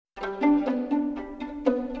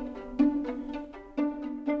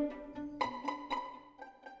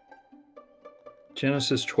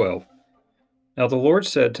Genesis 12. Now the Lord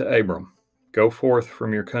said to Abram, Go forth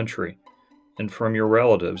from your country, and from your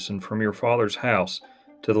relatives, and from your father's house,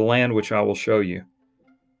 to the land which I will show you.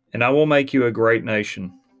 And I will make you a great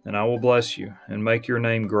nation, and I will bless you, and make your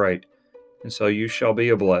name great, and so you shall be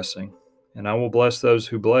a blessing. And I will bless those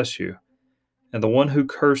who bless you, and the one who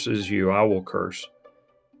curses you I will curse.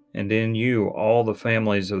 And in you all the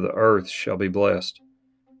families of the earth shall be blessed.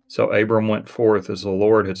 So Abram went forth as the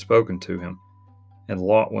Lord had spoken to him, and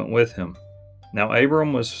Lot went with him. Now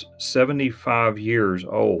Abram was 75 years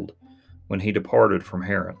old when he departed from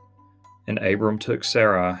Haran. And Abram took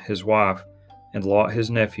Sarai his wife, and Lot his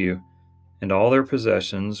nephew, and all their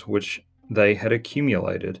possessions which they had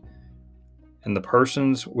accumulated, and the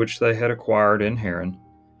persons which they had acquired in Haran,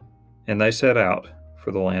 and they set out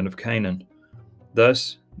for the land of Canaan.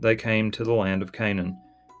 Thus they came to the land of Canaan.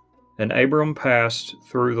 And Abram passed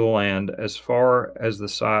through the land as far as the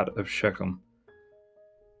site of Shechem,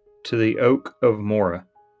 to the oak of Moreh.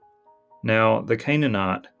 Now the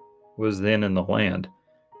Canaanite was then in the land.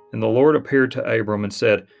 And the Lord appeared to Abram and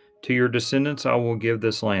said, To your descendants I will give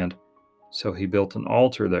this land. So he built an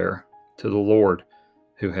altar there to the Lord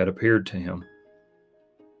who had appeared to him.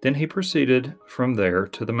 Then he proceeded from there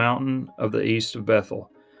to the mountain of the east of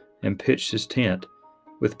Bethel, and pitched his tent,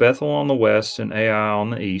 with Bethel on the west and Ai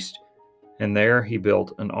on the east. And there he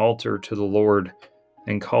built an altar to the Lord,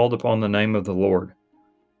 and called upon the name of the Lord.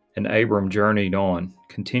 And Abram journeyed on,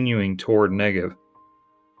 continuing toward Negev.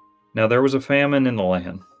 Now there was a famine in the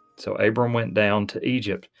land, so Abram went down to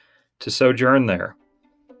Egypt to sojourn there,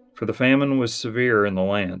 for the famine was severe in the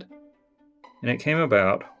land. And it came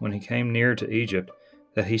about, when he came near to Egypt,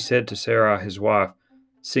 that he said to Sarai his wife,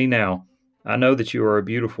 See now, I know that you are a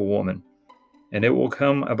beautiful woman, and it will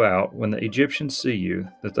come about, when the Egyptians see you,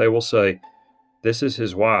 that they will say, This is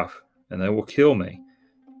his wife, and they will kill me,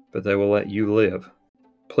 but they will let you live.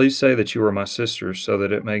 Please say that you are my sister, so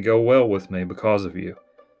that it may go well with me because of you,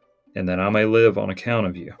 and that I may live on account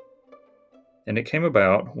of you. And it came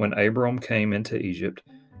about, when Abram came into Egypt,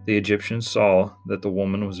 the Egyptians saw that the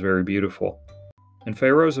woman was very beautiful. And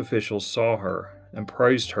Pharaoh's officials saw her, and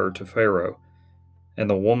praised her to Pharaoh. And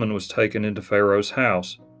the woman was taken into Pharaoh's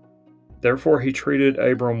house. Therefore he treated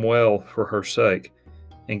Abram well for her sake,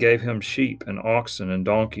 and gave him sheep and oxen and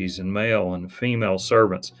donkeys and male and female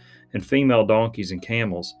servants, and female donkeys and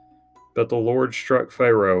camels. But the Lord struck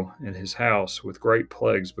Pharaoh and his house with great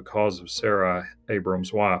plagues because of Sarai,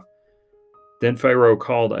 Abram's wife. Then Pharaoh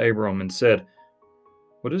called Abram and said,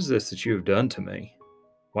 What is this that you have done to me?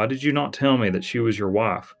 Why did you not tell me that she was your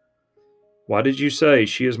wife? Why did you say,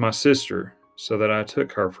 She is my sister, so that I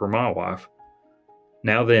took her for my wife?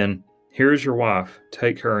 Now then, here is your wife,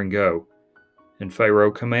 take her and go. And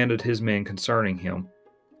Pharaoh commanded his men concerning him,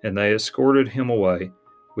 and they escorted him away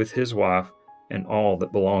with his wife and all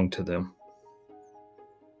that belonged to them.